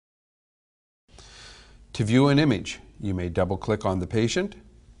To view an image, you may double-click on the patient,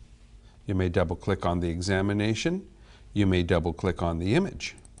 you may double-click on the examination, you may double-click on the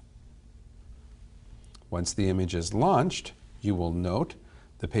image. Once the image is launched, you will note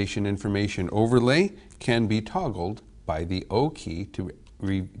the patient information overlay can be toggled by the O key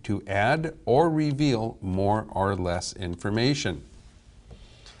to add or reveal more or less information.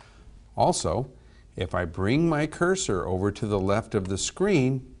 Also, if I bring my cursor over to the left of the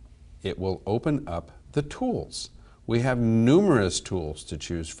screen, it will open up the tools. We have numerous tools to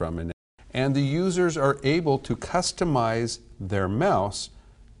choose from, and the users are able to customize their mouse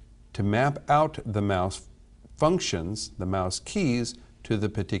to map out the mouse functions, the mouse keys, to the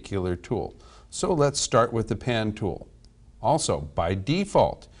particular tool. So let's start with the pan tool. Also, by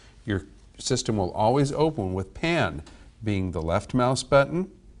default, your system will always open with pan being the left mouse button,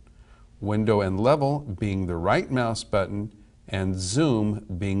 window and level being the right mouse button, and zoom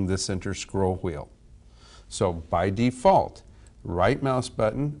being the center scroll wheel. So by default, right mouse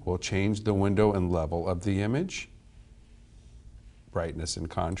button will change the window and level of the image, brightness and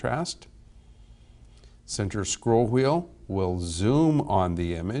contrast. Center scroll wheel will zoom on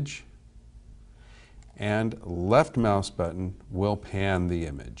the image, and left mouse button will pan the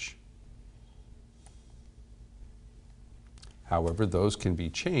image. However, those can be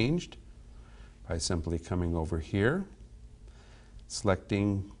changed by simply coming over here,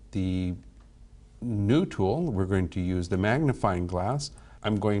 selecting the new tool. We're going to use the magnifying glass.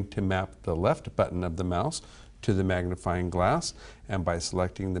 I'm going to map the left button of the mouse to the magnifying glass, and by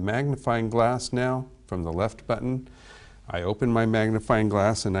selecting the magnifying glass now from the left button, I open my magnifying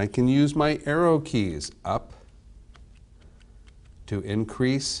glass and I can use my arrow keys up to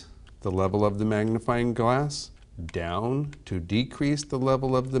increase the level of the magnifying glass, down to decrease the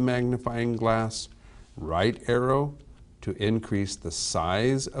level of the magnifying glass, right arrow to increase the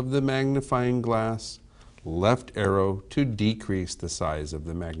size of the magnifying glass, left arrow to decrease the size of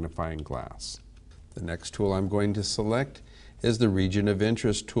the magnifying glass. The next tool I'm going to select is the region of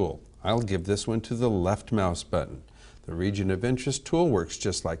interest tool. I'll give this one to the left mouse button. The region of interest tool works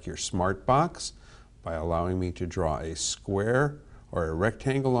just like your smart box by allowing me to draw a square or a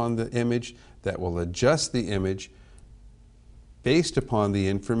rectangle on the image that will adjust the image based upon the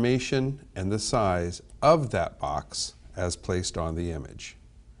information and the size of that box as placed on the image.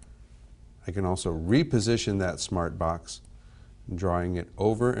 I can also reposition that smart box, drawing it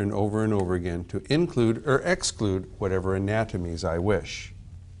over and over and over again to include or exclude whatever anatomies I wish.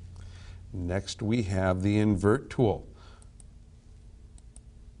 Next, we have the invert tool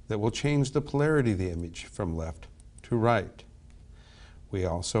that will change the polarity of the image from left to right. We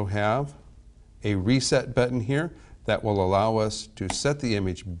also have a reset button here that will allow us to set the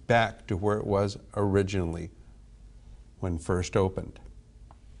image back to where it was originally when first opened.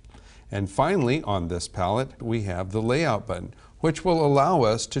 And finally, on this palette, we have the layout button, which will allow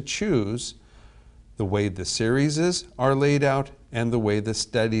us to choose the way the series are laid out and the way the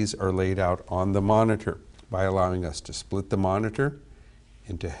studies are laid out on the monitor, by allowing us to split the monitor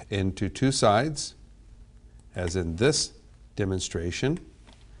into two sides, as in this demonstration,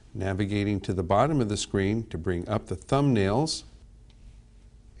 navigating to the bottom of the screen to bring up the thumbnails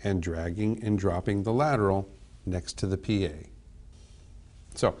and dragging and dropping the lateral next to the PA.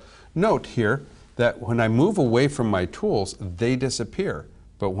 So note here that when I move away from my tools, they disappear.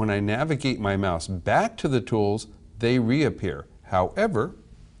 But when I navigate my mouse back to the tools, they reappear. However,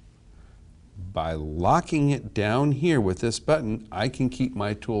 by locking it down here with this button, I can keep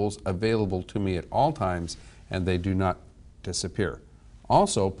my tools available to me at all times and they do not disappear.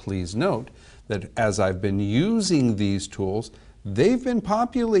 Also, please note that as I've been using these tools, they've been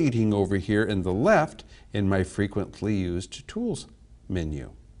populating over here in the left in my frequently used tools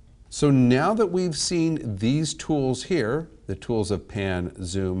menu. So now that we've seen these tools here, the tools of pan,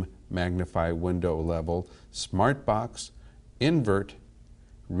 zoom, magnify, window level, smart box, invert,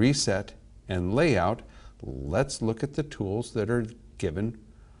 reset, and layout, let's look at the tools that are given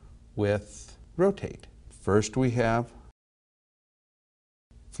with rotate. First we have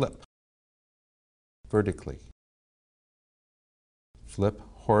flip vertically, flip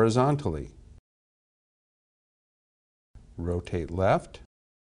horizontally, rotate left,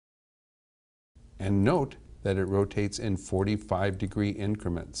 and note that it rotates in 45-degree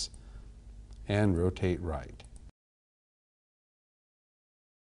increments, and rotate right.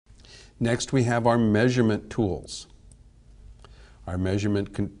 Next we have our measurement tools. Our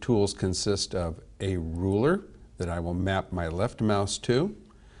measurement tools consist of a ruler that I will map my left mouse to.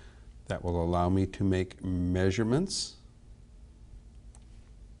 That will allow me to make measurements.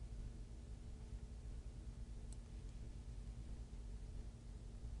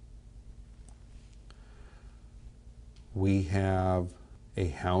 We have a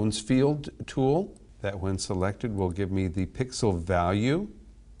Hounsfield tool that when selected will give me the pixel value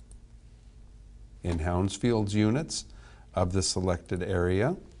in Hounsfield's units of the selected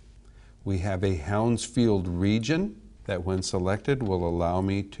area. We have a Hounsfield region that when selected will allow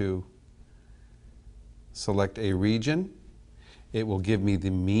me to select a region. It will give me the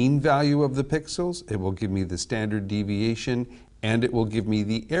mean value of the pixels, it will give me the standard deviation, and it will give me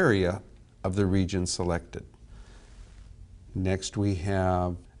the area of the region selected. Next we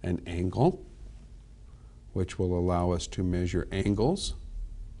have an angle, which will allow us to measure angles,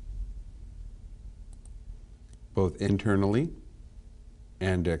 both internally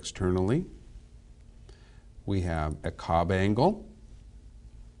and externally. We have a Cobb angle,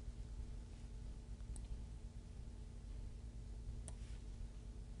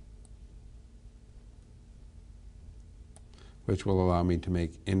 which will allow me to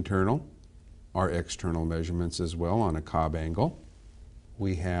make internal or external measurements as well on a Cobb angle.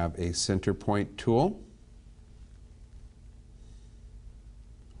 We have a center point tool,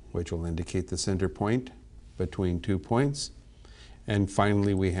 which will indicate the center point between 2 points. And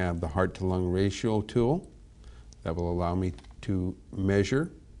finally, we have the heart to lung ratio tool that will allow me to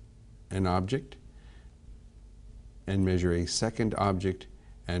measure an object and measure a second object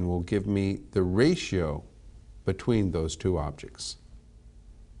and will give me the ratio between those two objects.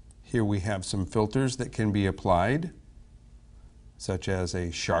 Here we have some filters that can be applied, such as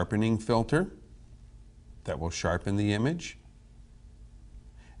a sharpening filter that will sharpen the image,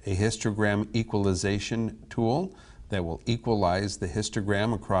 a histogram equalization tool that will equalize the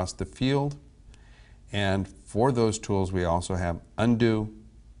histogram across the field, and for those tools we also have undo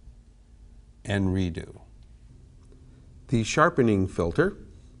and redo. The sharpening filter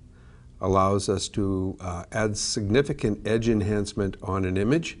allows us to add significant edge enhancement on an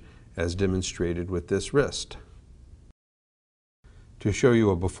image, as demonstrated with this wrist. To show you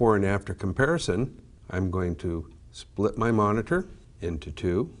a before and after comparison, I'm going to split my monitor into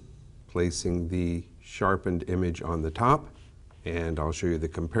two, placing the sharpened image on the top, and I'll show you the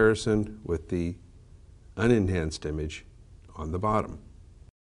comparison with the unenhanced image on the bottom.